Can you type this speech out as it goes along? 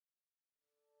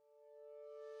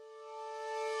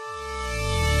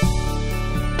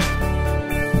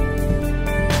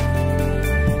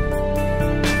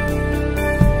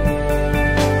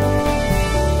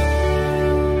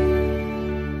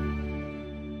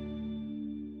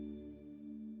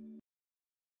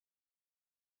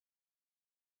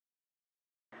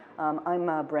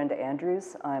I'm Brenda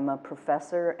Andrews. I'm a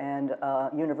professor and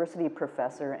university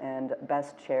professor and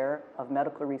best chair of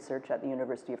medical research at the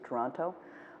University of Toronto.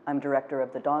 I'm director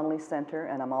of the Donnelly Centre,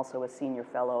 and I'm also a senior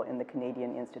fellow in the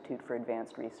Canadian Institute for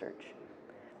Advanced Research.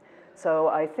 So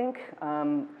I think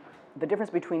the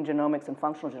difference between genomics and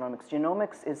functional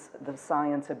genomics is the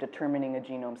science of determining a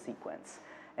genome sequence.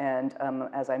 And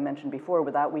as I mentioned before,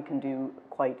 with that we can do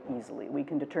quite easily. We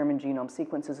can determine genome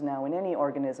sequences now in any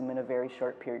organism in a very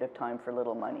short period of time for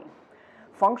little money.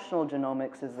 Functional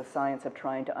genomics is the science of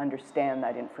trying to understand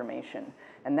that information,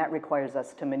 and that requires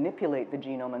us to manipulate the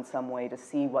genome in some way to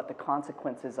see what the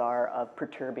consequences are of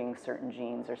perturbing certain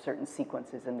genes or certain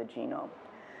sequences in the genome.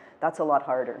 That's a lot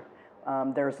harder.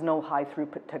 There's no high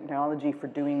throughput technology for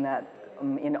doing that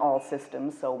in all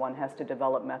systems, so one has to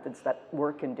develop methods that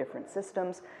work in different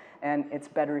systems, and it's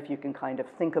better if you can kind of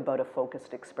think about a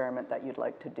focused experiment that you'd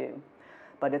like to do.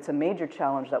 But it's a major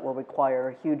challenge that will require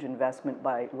a huge investment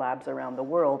by labs around the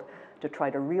world to try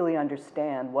to really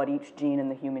understand what each gene in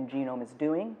the human genome is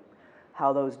doing,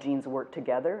 how those genes work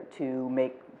together to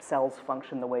make cells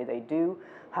function the way they do,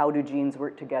 how do genes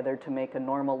work together to make a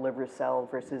normal liver cell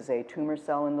versus a tumor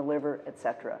cell in the liver,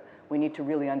 etc. We need to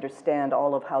really understand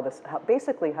all of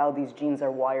basically how these genes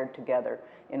are wired together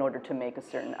in order to make a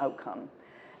certain outcome.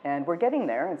 And we're getting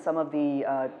there, and some of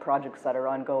the projects that are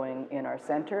ongoing in our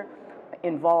center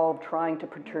involve trying to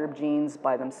perturb genes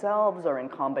by themselves or in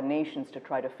combinations to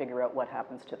try to figure out what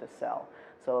happens to the cell.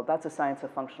 So that's a science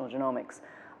of functional genomics.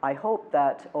 I hope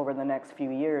that over the next few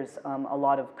years, a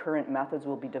lot of current methods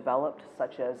will be developed,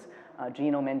 such as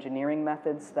genome engineering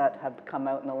methods that have come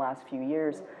out in the last few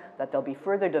years, that they'll be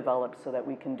further developed so that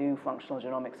we can do functional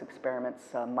genomics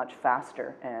experiments much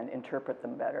faster and interpret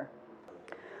them better.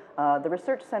 The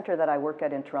research center that I work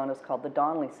at in Toronto is called the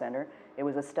Donnelly Centre. It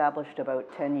was established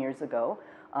about 10 years ago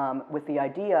with the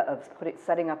idea of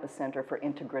setting up a center for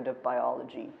integrative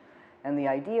biology. And the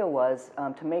idea was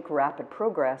to make rapid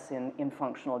progress in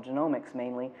functional genomics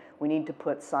mainly, we need to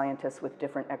put scientists with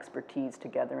different expertise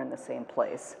together in the same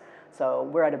place. So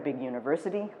we're at a big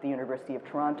university, the University of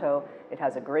Toronto. It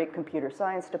has a great computer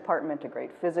science department, a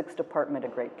great physics department, a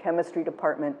great chemistry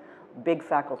department, big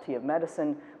faculty of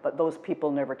medicine, but those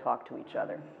people never talk to each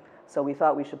other. So we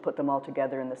thought we should put them all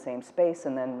together in the same space,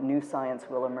 and then new science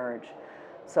will emerge.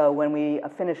 So when we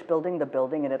finished building the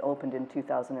building, and it opened in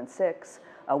 2006,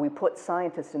 we put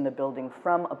scientists in the building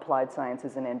from applied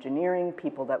sciences and engineering,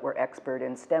 people that were expert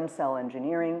in stem cell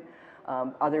engineering,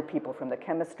 other people from the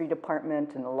chemistry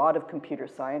department, and a lot of computer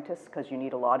scientists, because you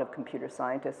need a lot of computer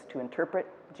scientists to interpret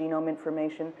genome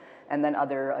information, and then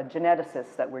other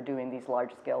geneticists that were doing these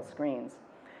large-scale screens.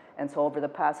 And so over the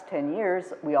past 10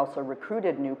 years, we also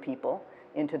recruited new people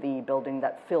into the building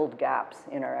that filled gaps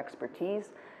in our expertise.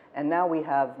 And now we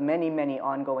have many, many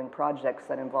ongoing projects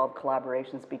that involve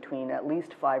collaborations between at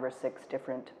least 5 or 6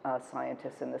 different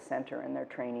scientists in the center and their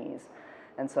trainees.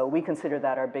 And so we consider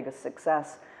that our biggest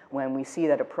success when we see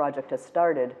that a project has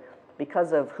started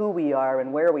because of who we are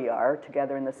and where we are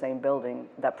together in the same building.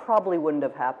 That probably wouldn't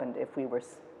have happened if we were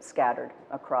scattered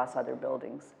across other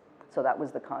buildings. So that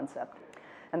was the concept.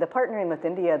 And the partnering with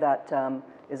India that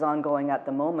is ongoing at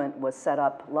the moment was set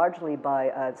up largely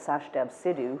by Sashdev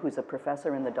Sidhu, who's a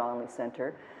professor in the Donnelly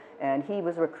Centre, and he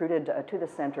was recruited to the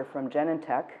center from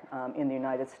Genentech in the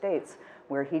United States,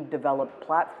 where he developed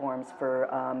platforms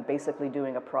for basically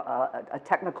doing a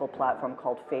technical platform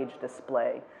called phage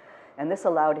display. And this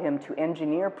allowed him to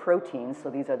engineer proteins, so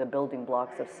these are the building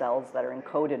blocks of cells that are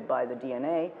encoded by the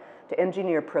DNA, to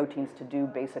engineer proteins to do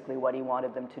basically what he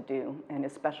wanted them to do. And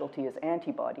his specialty is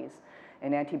antibodies.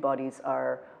 And antibodies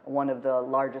are one of the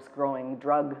largest growing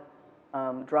drugs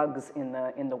in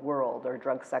the world, or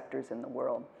drug sectors in the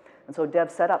world. And so Dev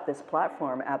set up this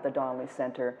platform at the Donnelly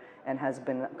Centre and has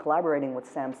been collaborating with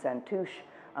Sam Santouche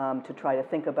to try to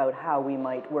think about how we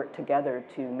might work together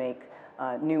to make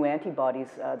new antibodies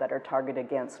that are targeted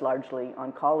against largely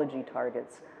oncology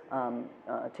targets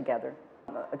together.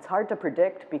 It's hard to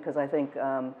predict because I think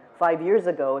 5 years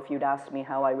ago, if you'd asked me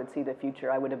how I would see the future,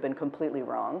 I would have been completely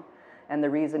wrong. And the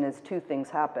reason is 2 things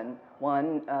happened.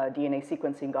 One, DNA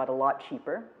sequencing got a lot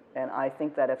cheaper. And I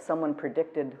think that if someone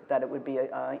predicted that it would be,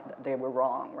 they were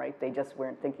wrong, right? They just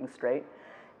weren't thinking straight.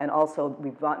 And also,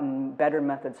 we've gotten better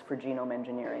methods for genome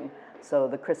engineering. So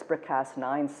the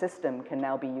CRISPR-Cas9 system can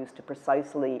now be used to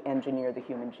precisely engineer the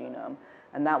human genome.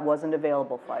 And that wasn't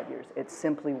available 5 years. It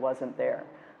simply wasn't there.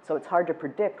 So it's hard to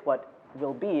predict what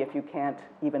will be if you can't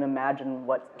even imagine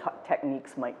what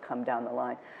techniques might come down the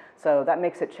line. So that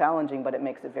makes it challenging, but it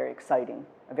makes it very exciting,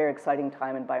 a very exciting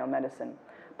time in biomedicine.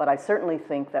 but I certainly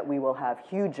think that we will have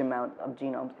huge amount of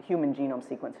human genome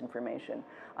sequence information.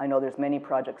 I know there's many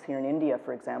projects here in India,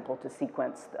 for example, to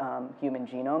sequence human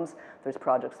genomes. There's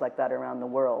projects like that around the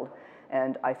world.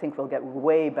 And I think we'll get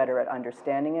way better at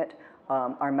understanding it.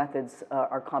 Our methods,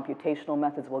 our computational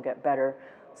methods will get better.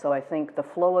 So I think the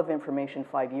flow of information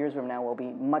 5 years from now will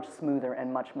be much smoother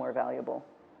and much more valuable.